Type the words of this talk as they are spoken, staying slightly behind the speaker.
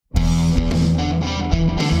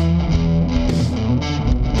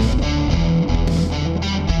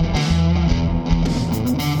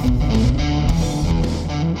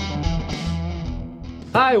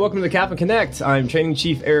Hi, welcome to the Captain Connect. I'm Training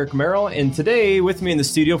Chief Eric Merrill, and today with me in the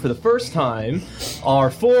studio for the first time are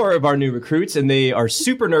 4 of our new recruits, and they are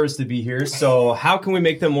super nervous to be here. So how can we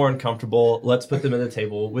make them more uncomfortable? Let's put them at the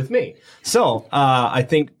table with me. So I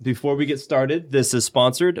think before we get started, this is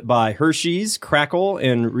sponsored by Hershey's, Crackle,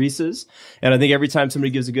 and Reese's. And I think every time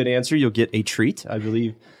somebody gives a good answer, you'll get a treat. I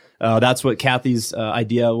believe that's what Kathy's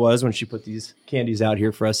idea was when she put these candies out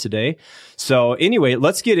here for us today. So anyway,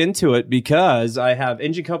 let's get into it because I have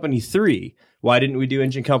Engine Company 3. Why didn't we do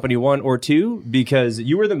Engine Company 1 or 2? Because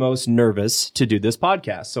you were the most nervous to do this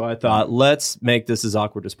podcast. So I thought, let's make this as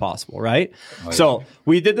awkward as possible, right? Oh, yeah. So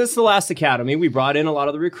we did this the last academy. We brought in a lot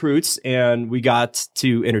of the recruits and we got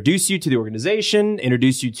to introduce you to the organization,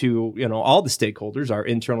 introduce you to, all the stakeholders, our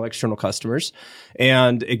internal, external customers.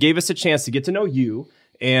 And it gave us a chance to get to know you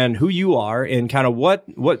and who you are and kind of what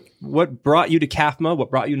brought you to CAFMA,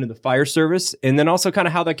 what brought you into the fire service, and then also kind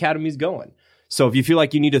of how the academy's going. So if you feel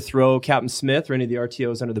like you need to throw Captain Smith or any of the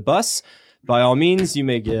RTOs under the bus, by all means, you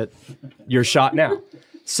may get your shot now.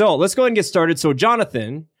 So let's go ahead and get started. So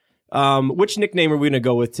Jonathan, which nickname are we going to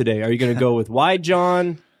go with today? Are you going to go with Wide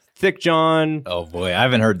John, Thick John? Oh boy, I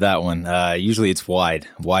haven't heard that one. Usually it's Wide.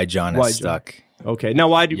 Wide John is stuck. Okay. Now,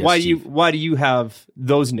 why do you have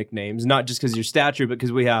those nicknames? Not just because of your stature, but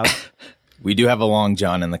because we have... We do have a Long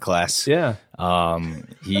John in the class. Yeah.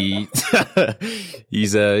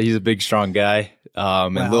 He's a big, strong guy.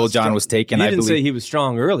 And Little John was taken, I believe. You didn't say he was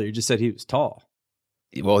strong earlier. You just said he was tall.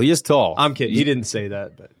 Well, he is tall. I'm kidding. He didn't say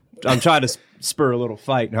that, but I'm trying to spur a little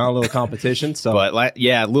fight, a little competition. So, but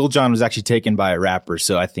Little John was actually taken by a rapper,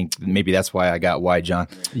 so I think maybe that's why I got Wide John.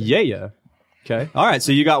 Yeah. Okay. All right.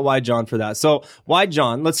 So you got Wide John for that. So Wide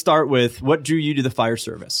John, let's start with what drew you to the fire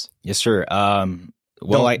service? Yes, sir.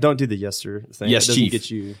 Don't do the yes sir thing. Yes, that Chief.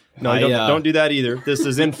 Get you. No, don't do that either. This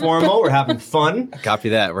is informal. We're having fun. Copy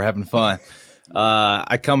that. We're having fun.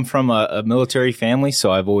 I come from a military family,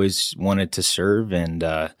 so I've always wanted to serve, and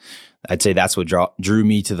I'd say that's what drew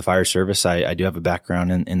me to the fire service. I do have a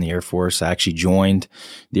background in the Air Force. I actually joined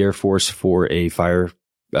the Air Force for a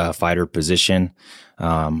firefighter position.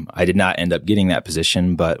 I did not end up getting that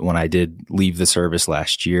position, but when I did leave the service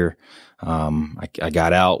last year, I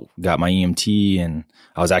got out, got my EMT, and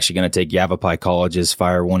I was actually going to take Yavapai College's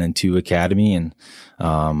Fire 1 and 2 Academy, and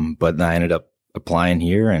but I ended up applying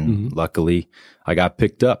here, and luckily I got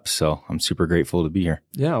picked up. So I'm super grateful to be here.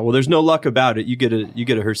 Yeah, well, there's no luck about it. You get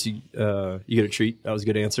a Hershey, you get a treat. That was a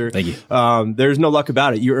good answer. Thank you. There's no luck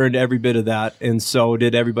about it. You earned every bit of that, and so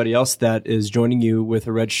did everybody else that is joining you with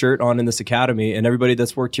a red shirt on in this academy, and everybody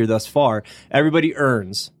that's worked here thus far. Everybody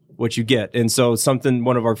earns what you get. And so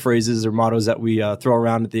one of our phrases or mottos that we throw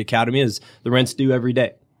around at the academy is the rent's due every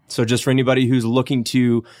day. So just for anybody who's looking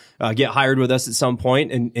to get hired with us at some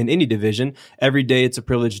point in any division, every day it's a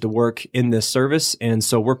privilege to work in this service. And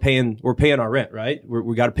so we're paying our rent, right?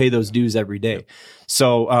 We got to pay those dues every day. Yep.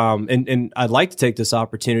 So, and I'd like to take this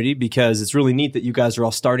opportunity because it's really neat that you guys are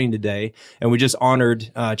all starting today. And we just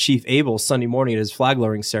honored Chief Abel Sunday morning at his flag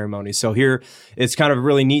lowering ceremony. So here it's kind of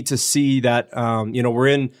really neat to see that,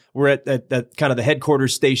 we're at kind of the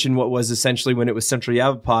headquarters station, what was essentially when it was Central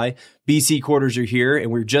Yavapai. BC quarters are here,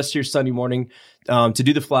 and we're just here Sunday morning to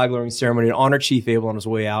do the flag lowering ceremony and honor Chief Abel on his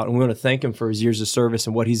way out. And we want to thank him for his years of service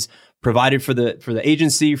and what he's provided for the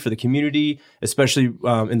agency, for the community, especially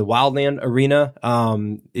in the wildland arena.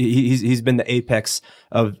 He's been the apex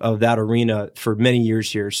of that arena for many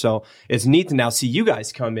years here. So it's neat to now see you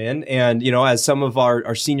guys come in, and as some of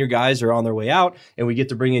our senior guys are on their way out, and we get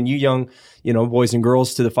to bring in you young boys and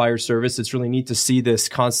girls to the fire service. It's really neat to see this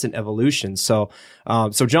constant evolution. So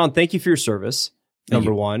John, thank you for your service.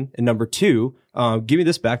 Number one. And number two, give me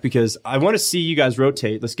this back because I want to see you guys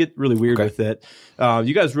rotate. Let's get really weird with it.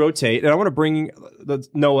 You guys rotate, and I want to bring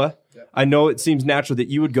Noah. Yeah. I know it seems natural that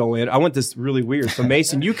you would go in. I want this really weird. So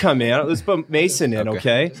Mason, you come in. Let's put Mason in,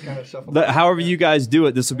 okay? Kind of however you guys do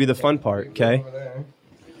it, this will be the fun part, okay?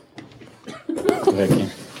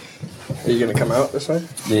 Are you going to come out this way?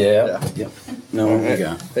 Yeah. No, there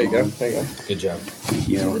you go. Good job.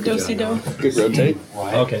 Do-si-do. Good rotate.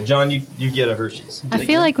 Okay, John, you get a Hershey's. I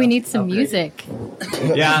feel like we need some music.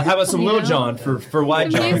 Yeah, how about some Little John for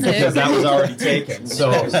Wide John? Because that was already taken.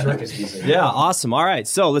 So, yeah, awesome. All right,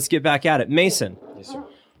 so let's get back at it. Mason. Yes, sir.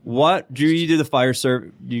 What drew you to the fire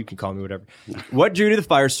service? You can call me whatever. What drew you to the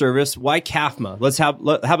fire service? Why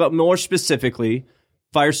CAFMA? How about more specifically,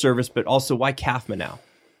 fire service, but also why CAFMA now?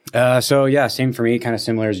 So yeah, same for me, kind of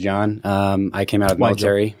similar as John. I came out of the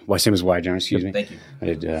military. Well, same as wide, John, excuse me. Thank you. I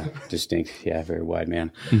did distinct, very wide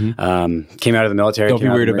man. Came out of the military. Don't be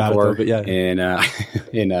came out of weird the Marine about it, Corps though, but yeah.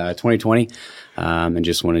 in 2020, and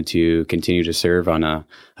just wanted to continue to serve on a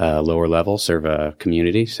lower level, serve a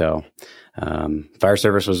community. So fire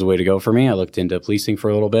service was the way to go for me. I looked into policing for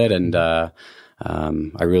a little bit, and I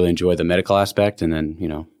really enjoy the medical aspect, and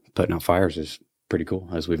then putting out fires is pretty cool,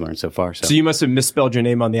 as we've learned so far. So you must have misspelled your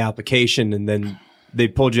name on the application, and then they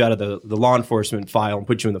pulled you out of the law enforcement file and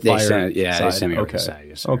put you in the fire side. They sent me over to the side.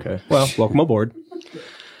 Yes, sir. Okay. Well, welcome aboard.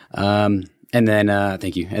 And then,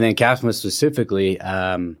 thank you. And then CAFMA specifically,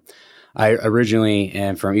 I originally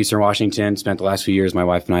am from Eastern Washington, spent the last few years, my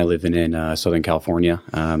wife and I living in Southern California.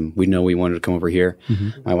 We know we wanted to come over here.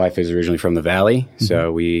 My wife is originally from the Valley,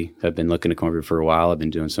 so we have been looking to come over here for a while. I've been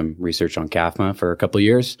doing some research on CAFMA for a couple of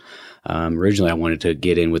years. Originally, I wanted to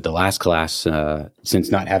get in with the last class,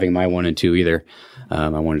 since not having my 1 and 2 either. I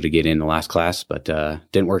wanted to get in the last class, but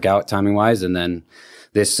didn't work out timing wise. And then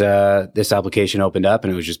this application opened up,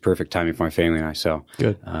 and it was just perfect timing for my family and I. So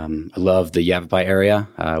good. I love the Yavapai area.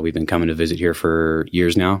 We've been coming to visit here for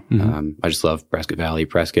years now. I just love Prescott Valley,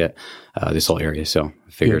 Prescott, this whole area. So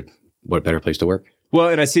I figured what better place to work. Well,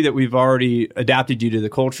 and I see that we've already adapted you to the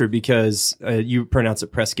culture because you pronounce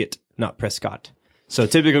it Prescott, not Prescott. So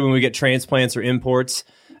typically when we get transplants or imports,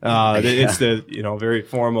 it's the very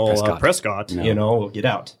formal Prescott. We'll get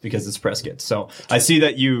out because it's Prescott. So I see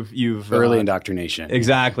that you've early indoctrination.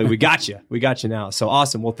 Exactly. We got you. We got you now. So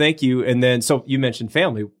awesome. Well, thank you. And then so you mentioned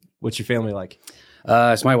family. What's your family like?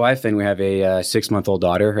 It's my wife, and we have a 6-month-old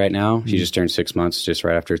daughter right now. She just turned 6 months just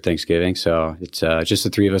right after Thanksgiving. So it's just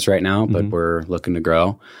the 3 of us right now, but we're looking to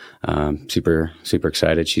grow. Super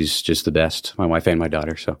excited. She's just the best, my wife and my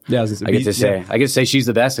daughter. So yeah, I get to say she's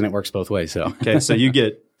the best, and it works both ways. So okay, so you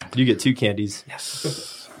get 2 candies.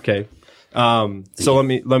 Yes. Okay. So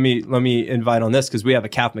let me invite on this because we have a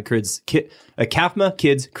CAFMA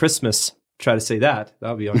Kids Christmas. Try to say that.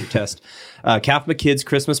 That'll be on your test. CAFMA Kids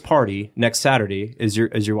Christmas party next Saturday. Is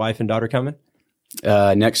your wife and daughter coming?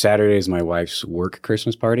 Next Saturday is my wife's work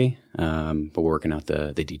Christmas party, but we're working out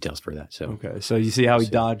the details for that. So okay, so you see how he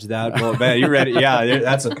dodged that? Well, man, you're ready. Yeah,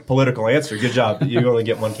 that's a political answer. Good job. You only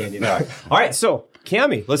get 1 candy now. All right, so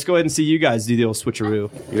Cammie, let's go ahead and see you guys do the old switcheroo.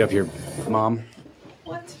 Get up here, Mom.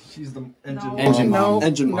 What? She's the engine mom. Engine mom.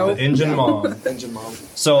 Engine mom. Engine mom.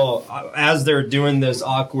 So as they're doing this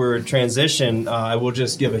awkward transition, I will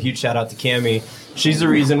just give a huge shout out to Cammie. She's the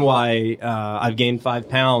reason why I've gained 5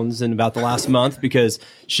 pounds in about the last month because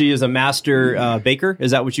she is a master baker.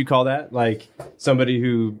 Is that what you call that? Like somebody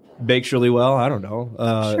who bakes really well? I don't know.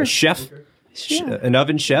 Sure. A chef? Yeah. An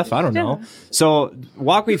oven chef? I don't know. So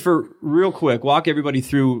walk everybody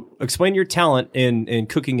through, explain your talent in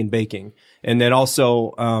cooking and baking. And then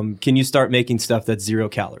also, can you start making stuff that's 0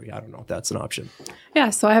 calorie? I don't know if that's an option. Yeah,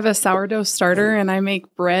 so I have a sourdough starter and I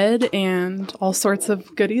make bread and all sorts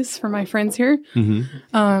of goodies for my friends here.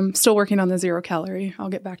 Still working on the 0 calorie. I'll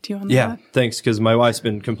get back to you on that. Yeah, thanks, because my wife's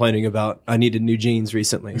been complaining about I needed new jeans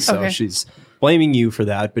recently. So she's blaming you for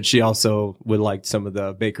that, but she also would like some of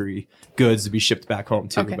the bakery goods to be shipped back home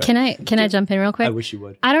too. Okay. Can I jump in real quick? I wish you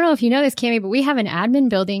would. I don't know if you know this, Cammie, but we have an admin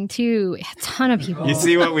building too. A ton of people. You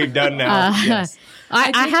see what we've done now? Yes.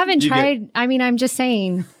 I haven't tried. I mean, I'm just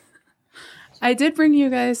saying. I did bring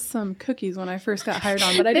you guys some cookies when I first got hired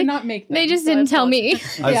on, but I did not make them. They just didn't tell me.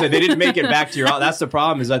 I said they didn't make it back to your office. That's the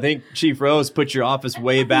problem is I think Chief Rose put your office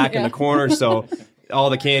way back in the corner, so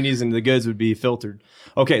all the candies and the goods would be filtered.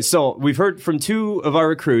 Okay, so we've heard from 2 of our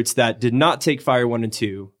recruits that did not take Fire 1 and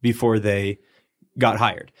 2 before they got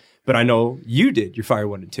hired. But I know you did your Fire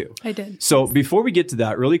 1 and 2. I did. So before we get to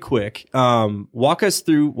that, really quick, walk us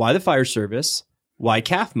through why the fire service, why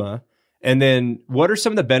CAFMA, and then what are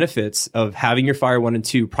some of the benefits of having your Fire 1 and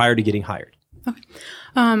 2 prior to getting hired? Okay.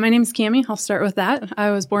 My name's Cammie. I'll start with that.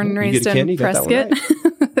 I was born and raised in Prescott.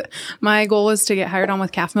 My goal was to get hired on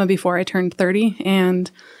with CAFMA before I turned 30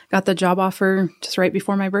 and got the job offer just right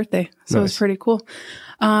before my birthday. So It was pretty cool.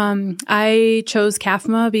 I chose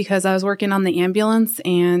CAFMA because I was working on the ambulance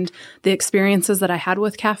and the experiences that I had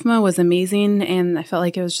with CAFMA was amazing. And I felt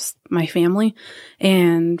like it was just my family.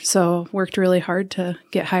 And so worked really hard to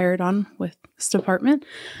get hired on with this department.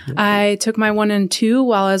 I took my 1 and 2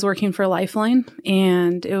 while I was working for Lifeline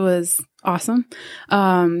and it was awesome.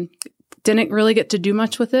 Didn't really get to do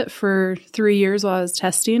much with it for 3 years while I was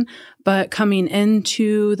testing, but coming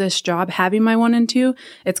into this job, having my 1 and 2,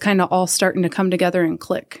 it's kind of all starting to come together and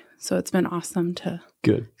click. So it's been awesome to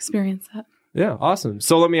experience that. Yeah, awesome.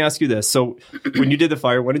 So let me ask you this. So when you did the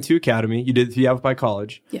Fire 1 and 2 Academy, you did the Yavapai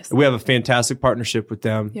College. Yes. We have a fantastic partnership with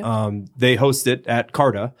them. Yep. They host it at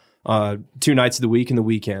CARTA 2 nights of the week and the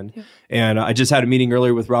weekend. Yep. And I just had a meeting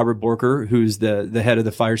earlier with Robert Borker, who's the head of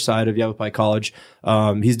the fire side of Yavapai College.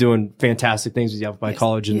 He's doing fantastic things with Yavapai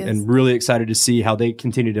College and really excited to see how they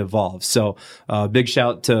continue to evolve. So big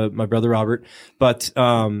shout to my brother Robert. But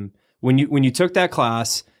when you took that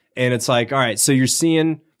class and it's like, all right, so you're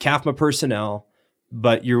seeing CAFMA personnel,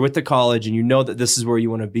 but you're with the college and you know that this is where you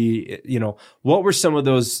want to be, what were some of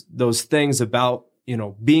those things about,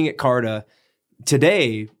 being at CARTA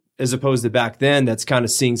today as opposed to back then that's kind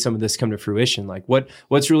of seeing some of this come to fruition? Like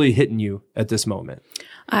what's really hitting you at this moment?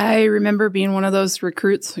 I remember being one of those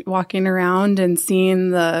recruits walking around and seeing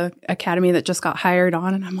the academy that just got hired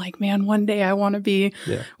on. And I'm like, man, one day I want to be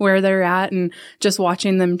where they're at, and just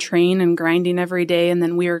watching them train and grinding every day. And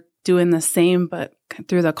then we were doing the same, but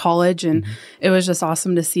through the college. And it was just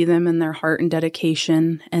awesome to see them and their heart and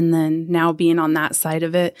dedication. And then now being on that side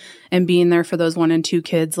of it and being there for those 1 and 2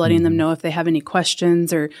 kids, letting them know if they have any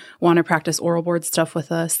questions or want to practice oral board stuff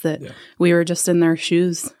with us, that we were just in their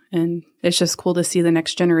shoes. And it's just cool to see the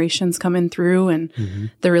next generations coming through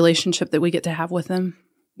and the relationship that we get to have with them.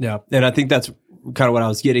 Yeah. And I think that's kind of what I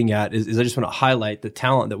was getting at is I just want to highlight the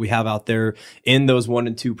talent that we have out there in those 1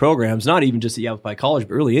 and 2 programs, not even just at Yavapai College,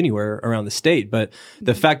 but really anywhere around the state. But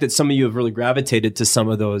the fact that some of you have really gravitated to some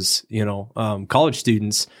of those, college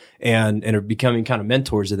students and are becoming kind of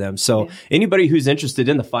mentors to them. So anybody who's interested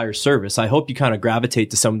in the fire service, I hope you kind of gravitate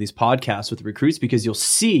to some of these podcasts with recruits, because you'll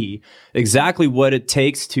see exactly what it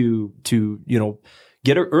takes to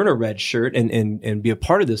earn a red shirt and be a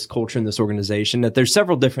part of this culture in this organization, that there's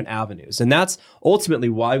several different avenues. And that's ultimately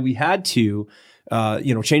why we had to,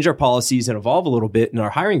 change our policies and evolve a little bit in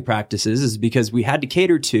our hiring practices, is because we had to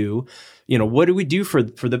cater to, what do we do for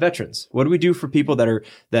the veterans? What do we do for people that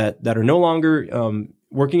are no longer,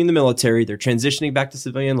 working in the military? They're transitioning back to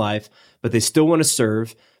civilian life, but they still want to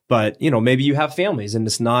serve. But, maybe you have families and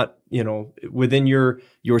it's not, within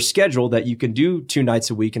your schedule that you can do 2 nights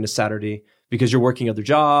a week and a Saturday because you're working other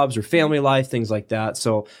jobs or family life, things like that.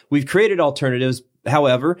 So we've created alternatives.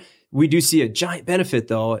 However, we do see a giant benefit,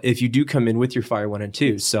 though, if you do come in with your Fire 1 and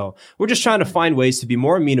 2. So we're just trying to find ways to be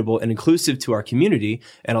more amenable and inclusive to our community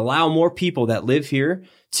and allow more people that live here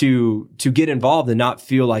to get involved and not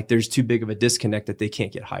feel like there's too big of a disconnect that they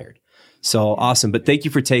can't get hired. So awesome. But thank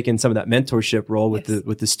you for taking some of that mentorship role with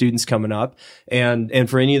the students coming up. And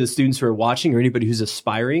for any of the students who are watching or anybody who's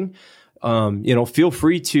aspiring, feel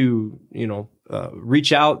free to,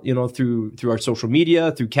 reach out, through our social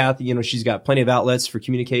media, through Kathy. She's got plenty of outlets for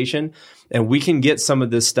communication, and we can get some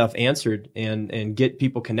of this stuff answered and get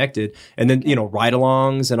people connected. And then,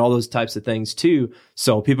 ride-alongs and all those types of things too,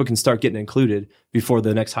 so people can start getting included before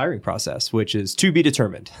the next hiring process, which is to be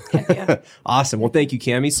determined. Awesome. Well, thank you,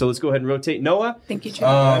 Cammie. So let's go ahead and rotate. Noah? Thank you, Joe.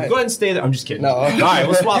 Go ahead and stay there. I'm just kidding. No. All right,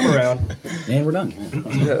 we'll swap around. And we're done.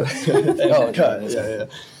 Oh, God. Yeah.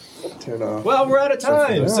 Turn off. Well, we're out of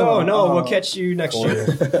time. So, Noah, we'll catch you next year.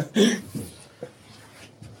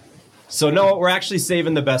 So, Noah, we're actually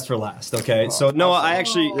saving the best for last, okay? So, Noah, I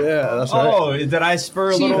actually... Yeah, that's right. Oh, did I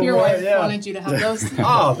spur a little more? Your wife wanted you to have those.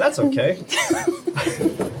 Oh, that's okay.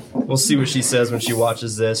 We'll see what she says when she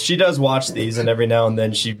watches this. She does watch these, and every now and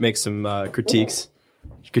then she makes some critiques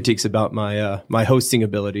about my my hosting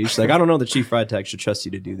abilities. She's like, I don't know that Chief Fried Tech should trust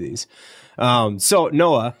you to do these. So,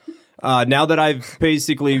 Noah... now that I've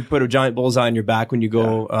basically put a giant bullseye on your back when you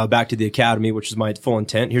go back to the academy, which is my full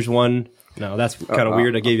intent. Here's one. No, that's kind of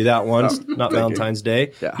weird. I gave you that one. It's not Valentine's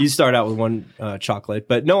Day. Yeah. You start out with one chocolate.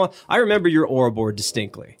 But Noah, I remember your oral board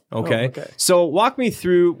distinctly. Okay? So walk me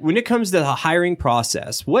through, when it comes to the hiring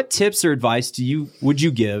process, what tips or advice would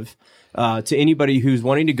you give to anybody who's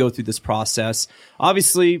wanting to go through this process?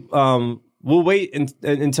 Obviously, we'll wait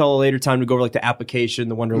until a later time to go over like the application,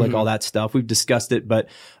 the Wonderlic, all that stuff. We've discussed it, but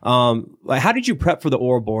how did you prep for the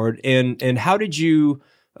oral board, and how did you?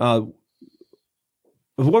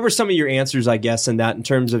 What were some of your answers, I guess, in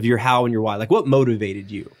terms of your how and your why? Like, what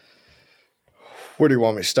motivated you? Where do you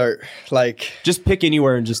want me to start? Like, just pick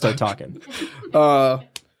anywhere and just start talking.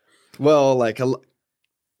 Well, like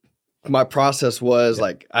my process was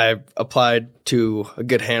like I applied to a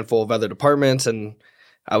good handful of other departments, and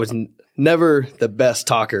I was never the best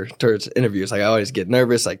talker towards interviews. Like I always get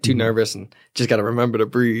nervous, like too nervous, and just got to remember to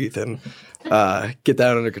breathe and get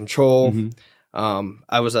that under control.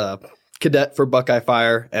 I was a cadet for Buckeye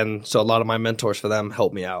Fire, and so a lot of my mentors for them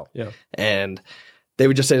helped me out. Yeah, and they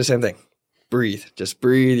would just say the same thing: breathe, just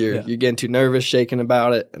breathe. You're getting too nervous, shaking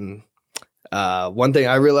about it. And one thing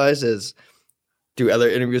I realized is through other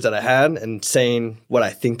interviews that I had and saying what I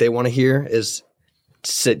think they want to hear is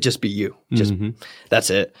just be you. Just that's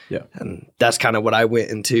it. Yeah. And that's kind of what I went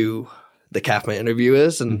into the CAFMA interview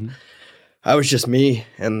is. And I was just me,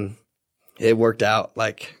 and it worked out.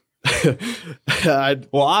 Like,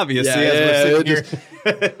 well, obviously, it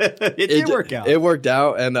did work out. It worked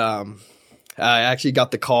out. And I actually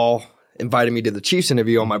got the call inviting me to the Chiefs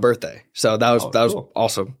interview on my birthday. So that was cool.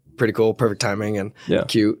 also pretty cool. Perfect timing and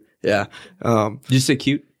cute. Yeah. Did you say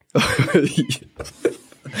cute?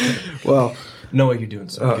 Well, know what you're doing.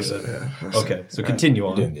 So okay. So continue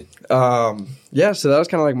on. Doing good. Yeah. So that was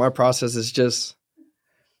kind of like my process is just,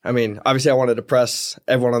 I mean, obviously I wanted to press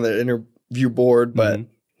everyone on the interview board, but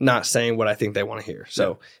not saying what I think they want to hear.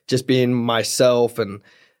 So just being myself and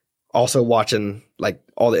also watching like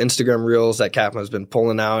all the Instagram reels that CAFMA has been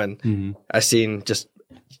pulling out. And I seen just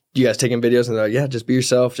you guys taking videos and they're like, yeah, just be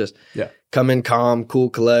yourself. Just come in calm, cool,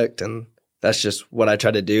 collect. And that's just what I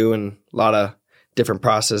try to do. And a lot of different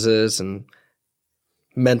processes and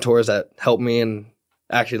mentors that help me. And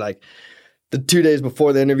actually like the 2 days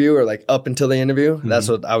before the interview or like up until the interview, that's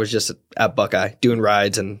what I was just at Buckeye doing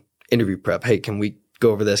rides and interview prep. Hey, can we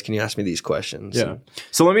go over this? Can you ask me these questions? Yeah.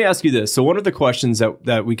 So let me ask you this. So one of the questions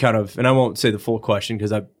that we kind of, and I won't say the full question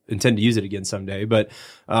because I intend to use it again someday, but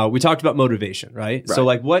we talked about motivation, right? So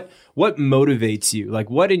like what motivates you? Like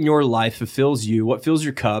what in your life fulfills you? What fills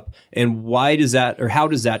your cup? And why does that, or how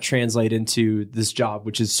does that translate into this job,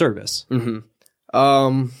 which is service?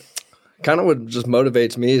 Kind of what just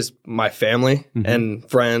motivates me is my family and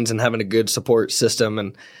friends and having a good support system.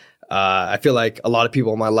 And I feel like a lot of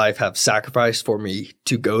people in my life have sacrificed for me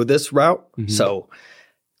to go this route. So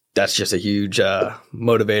that's just a huge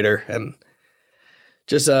motivator. And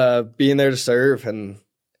just being there to serve, and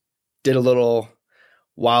did a little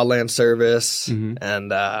wildland service.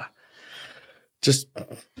 And I just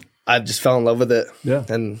fell in love with it. Yeah.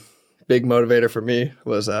 And big motivator for me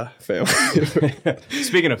was family.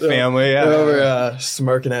 Speaking of family, over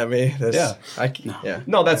smirking at me.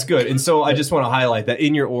 No, that's good. And so I just want to highlight that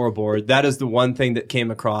in your oral board, that is the one thing that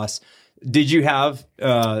came across. Did you have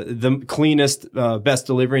the cleanest, best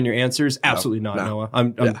delivery in your answers? Absolutely not, Noah.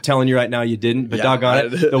 I'm telling you right now, you didn't. But doggone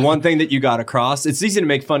it, the one thing that you got across, it's easy to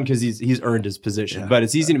make fun because he's earned his position. But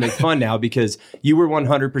it's easy to make fun now because you were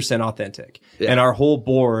 100% authentic, and our whole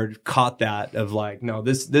board caught that of like, no,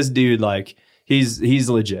 this dude, like he's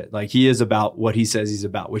legit. Like he is about what he says he's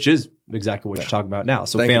about, which is exactly what you're talking about now.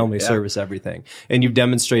 So family, service, everything, and you've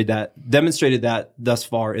demonstrated that thus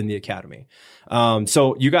far in the academy.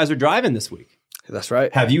 So you guys are driving this week. That's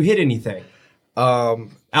right. Have you hit anything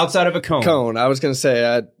outside of a cone? I was going to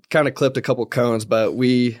say I kind of clipped a couple cones, but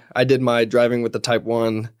I did my driving with the Type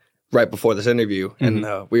 1 right before this interview, and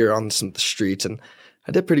we were on some streets, and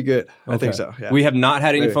I did pretty good. Okay. I think so. Yeah. We have not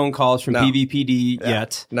had any phone calls from PVPD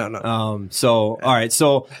yet. No. All right.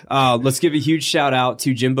 So let's give a huge shout out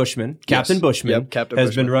to Jim Bushman. Captain Bushman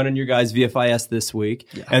has been running your guys' VFIS this week.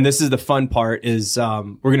 Yeah. And this is the fun part is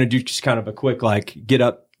we're going to do just kind of a quick, like, get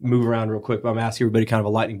up, move around real quick. I'm asking everybody kind of a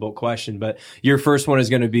lightning bolt question. But your first one is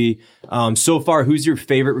going to be, so far, who's your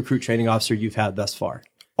favorite recruit training officer you've had thus far?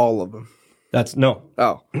 All of them. That's no.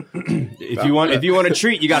 Oh, if you want a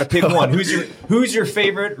treat, you got to pick one. Who's your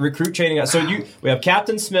favorite recruit training? So we have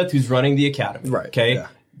Captain Smith, who's running the academy. Right. Okay. Yeah.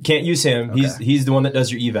 Can't use him. Okay. He's the one that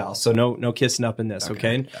does your evals. So no kissing up in this.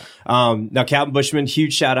 Okay. Yeah. Now Captain Bushman,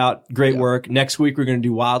 huge shout out, great work. Next week we're going to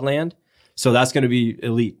do Wildland. So that's going to be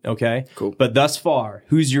elite. Okay. Cool. But thus far,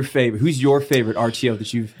 who's your favorite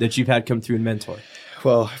RTO that you've had come through and mentor?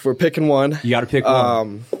 Well, if we're picking one, you got to pick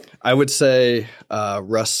one. I would say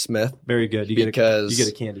Russ Smith. Very good. You get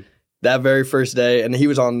a candy. That very first day, and he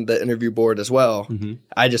was on the interview board as well.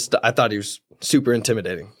 I thought he was super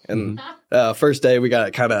intimidating. And first day we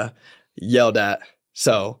got kind of yelled at,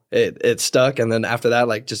 so it stuck. And then after that,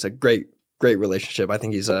 like just a great relationship. I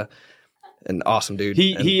think he's an awesome dude.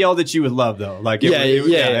 He yelled at you with love though. Like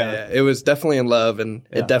it was definitely in love, and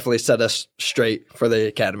it definitely set us straight for the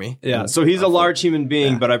academy. Yeah. So he's a large human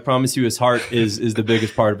being, but I promise you his heart is the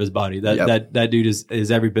biggest part of his body. That dude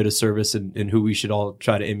is every bit of service and who we should all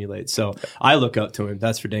try to emulate. So I look up to him.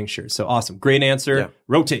 That's for dang sure. So awesome. Great answer. Yeah.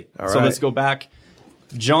 Rotate. All right. So let's go back.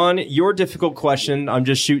 John, your difficult question. I'm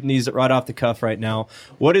just shooting these right off the cuff right now.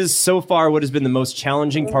 What has been the most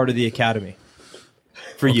challenging part of the academy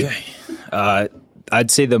for you? I'd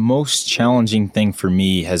say the most challenging thing for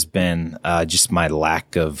me has been just my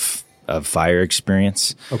lack of fire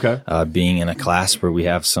experience. Okay. Being in a class where we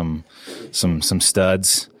have some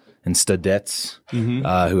studs and studettes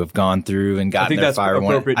who have gone through and gotten their fire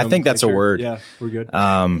one. I think that's a word. Yeah, we're good.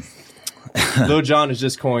 Little John is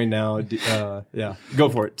just coined now. Yeah, go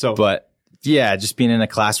for it. So, but Yeah, just being in a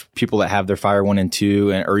class with people that have their fire 1 and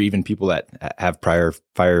 2, or even people that have prior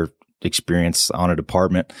fire experience on a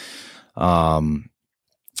department. It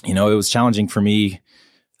was challenging for me.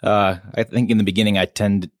 I think in the beginning, I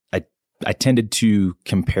tended to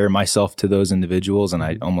compare myself to those individuals, and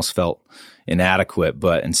I almost felt inadequate.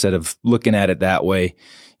 But instead of looking at it that way,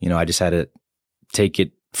 I just had to take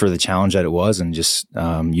it for the challenge that it was, and just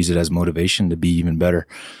use it as motivation to be even better.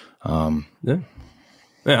 Yeah,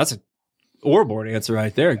 that's an overboard answer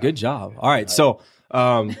right there. Good job. All right, so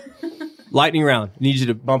lightning round. Need you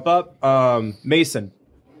to bump up. Mason,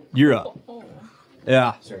 you're up.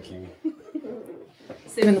 Yeah. Sorry, King.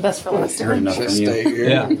 Saving the best for last. Heard enough from you.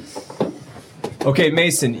 Yeah. Okay,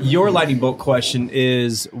 Mason, your lightning bolt question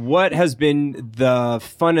is: what has been the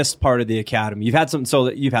funnest part of the academy? You've had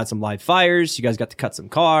some live fires. You guys got to cut some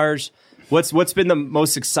cars. What's been the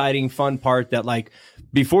most exciting, fun part that, like,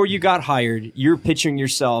 before you got hired, you're picturing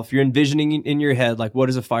yourself, you're envisioning in your head, like, what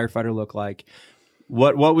does a firefighter look like?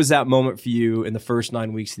 What was that moment for you in the first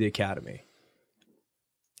 9 weeks of the academy?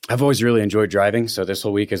 I've always really enjoyed driving, so this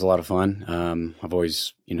whole week is a lot of fun. I've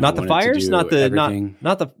always, not the fires, not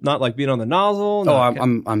like being on the nozzle. Oh,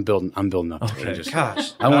 I'm building up. Okay,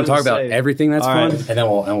 gosh, I want to talk about everything that's fun, right, and then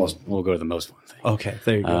we'll go to the most fun thing. Okay,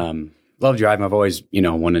 there you go. Love driving. I've always,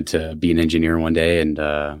 wanted to be an engineer one day, and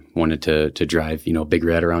wanted to drive, Big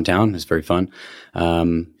Red around town. It's very fun.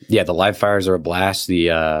 The live fires are a blast.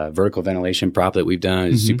 The vertical ventilation prop that we've done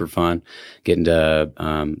is super fun. Getting to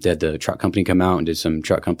they had the truck company come out and did some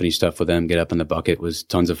truck company stuff with them. Get up in the bucket was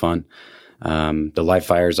tons of fun. The live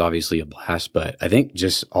fire is obviously a blast, but I think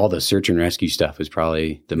just all the search and rescue stuff is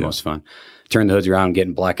probably the most fun. Turn the hoods around,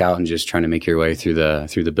 getting blackout, and just trying to make your way through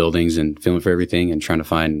the buildings and feeling for everything and trying to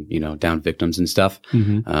find downed victims and stuff.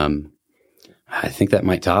 I think that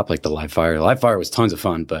might top like the live fire. The live fire was tons of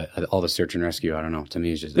fun, but all the search and rescue, I don't know. To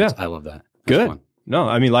me, it's just I love that. Good. Fun. No,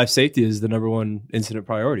 I mean, life safety is the number one incident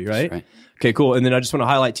priority, right? That's right. Okay, cool. And then I just want to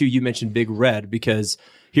highlight too, you mentioned Big Red, because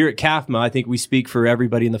here at CAFMA, I think we speak for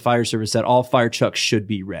everybody in the fire service that all fire trucks should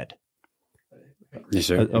be red. Yes,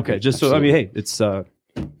 sir. Okay, just so, I mean, hey, it's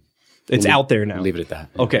out there now. Leave it at that.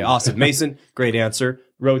 Okay, awesome. Mason, great answer.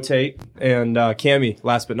 Rotate. And Cammie,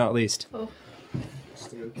 last but not least.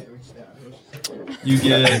 You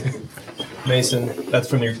get Mason. That's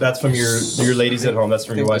from your ladies at home. That's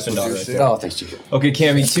from your wife and daughter. Right there. Oh, thanks, Chief. Okay,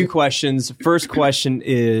 Cammie, 2 questions. First question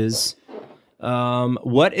is,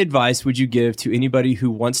 what advice would you give to anybody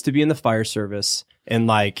who wants to be in the fire service? And,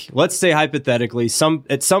 like, let's say hypothetically,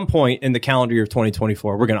 at some point in the calendar year of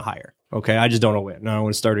 2024, we're going to hire. Okay, I just don't know when. I don't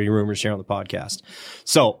want to start any rumors here on the podcast.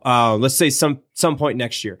 So let's say some point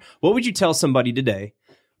next year. What would you tell somebody today,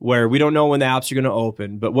 where we don't know when the apps are going to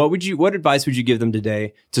open, but what advice would you give them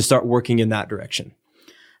today to start working in that direction?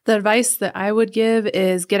 The advice that I would give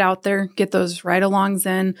is get out there, get those ride-alongs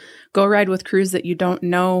in, go ride with crews that you don't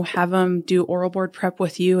know, have them do oral board prep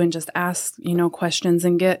with you, and just ask, questions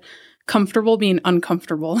and get comfortable being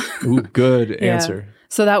uncomfortable. Ooh, good answer.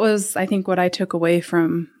 So that was, I think, what I took away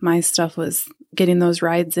from my stuff was getting those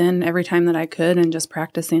rides in every time that I could and just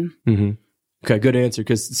practicing. Mm-hmm. Okay, good answer.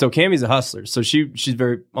 So Cammie's a hustler, so she's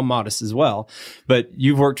very modest as well. But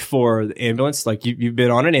you've worked for the ambulance, like you've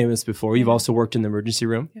been on an ambulance before. You've also worked in the emergency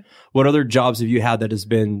room. Yeah. What other jobs have you had that has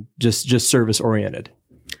been just service oriented?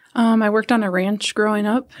 I worked on a ranch growing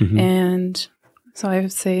up, and so I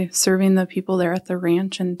would say serving the people there at the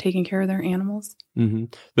ranch and taking care of their animals. Mm-hmm.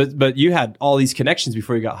 But you had all these connections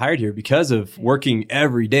before you got hired here because of working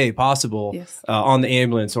every day possible on the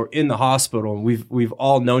ambulance or in the hospital. And we've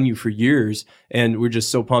all known you for years, and we're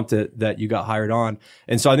just so pumped that you got hired on.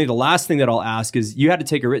 And so I think the last thing that I'll ask is, you had to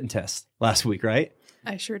take a written test last week, right?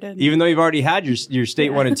 I sure did. Even though you've already had your state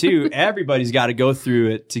 1 and 2, everybody's got to go through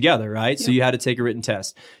it together, right? Yep. So you had to take a written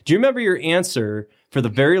test. Do you remember your answer for the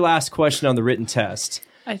very last question on the written test?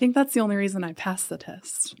 I think that's the only reason I passed the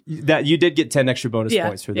test. That you did get 10 extra bonus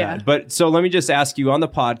points for that. Yeah. But so let me just ask you on the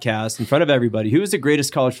podcast in front of everybody, who is the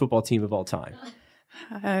greatest college football team of all time?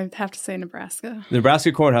 I'd have to say Nebraska.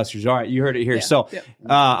 Nebraska Cornhuskers. All right, you heard it here. Yeah. So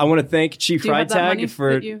I want to thank Chief Freitag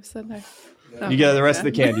for that you said there. You get the rest of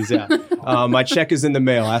the candies, yeah. My check is in the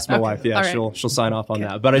mail. Ask my wife. Yeah, right. She'll sign off on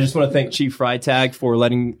that. But I just want to thank Chief Freitag for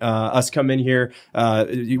letting us come in here.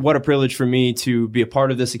 What a privilege for me to be a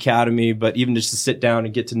part of this academy, but even just to sit down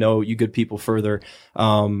and get to know you good people further.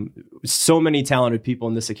 So many talented people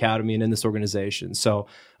in this academy and in this organization. So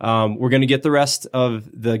We're going to get the rest of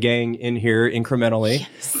the gang in here incrementally.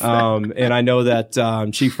 Yes. And I know that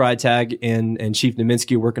Chief Freitag and Chief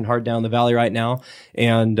Naminsky are working hard down the valley right now.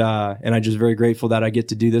 And I'm just very grateful that I get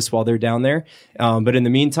to do this while they're down there. But in the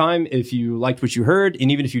meantime, if you liked what you heard,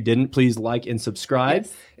 and even if you didn't, please like and subscribe.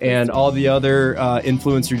 Yes. And all the other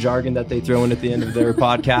influencer jargon that they throw in at the end of their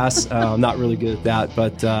podcasts. I'm not really good at that.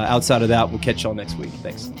 But outside of that, we'll catch y'all next week.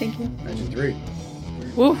 Thanks. Thank you. Imagine 3.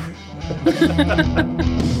 Woo.